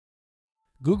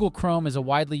Google Chrome is a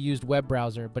widely used web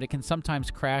browser, but it can sometimes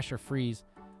crash or freeze,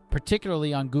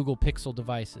 particularly on Google Pixel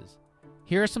devices.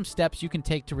 Here are some steps you can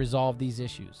take to resolve these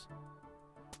issues.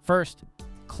 First,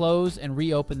 close and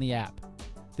reopen the app.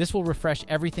 This will refresh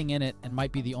everything in it and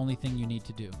might be the only thing you need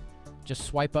to do. Just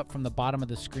swipe up from the bottom of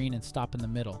the screen and stop in the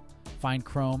middle. Find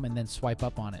Chrome and then swipe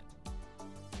up on it.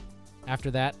 After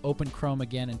that, open Chrome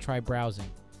again and try browsing.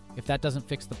 If that doesn't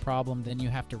fix the problem, then you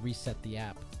have to reset the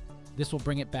app. This will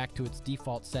bring it back to its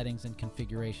default settings and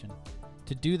configuration.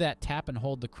 To do that, tap and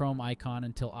hold the Chrome icon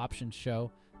until options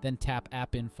show, then tap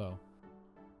App Info.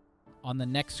 On the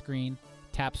next screen,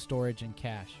 tap Storage and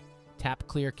Cache. Tap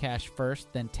Clear Cache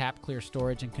first, then tap Clear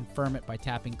Storage and confirm it by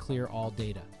tapping Clear All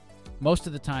Data. Most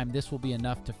of the time, this will be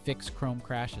enough to fix Chrome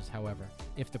crashes, however.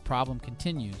 If the problem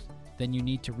continues, then you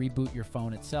need to reboot your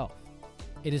phone itself.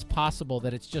 It is possible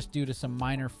that it's just due to some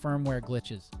minor firmware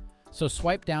glitches. So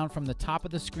swipe down from the top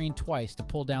of the screen twice to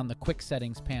pull down the Quick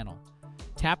Settings panel.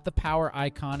 Tap the power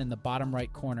icon in the bottom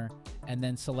right corner and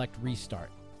then select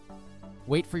Restart.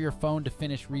 Wait for your phone to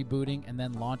finish rebooting and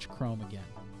then launch Chrome again.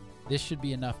 This should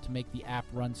be enough to make the app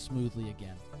run smoothly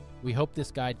again. We hope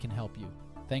this guide can help you.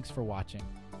 Thanks for watching.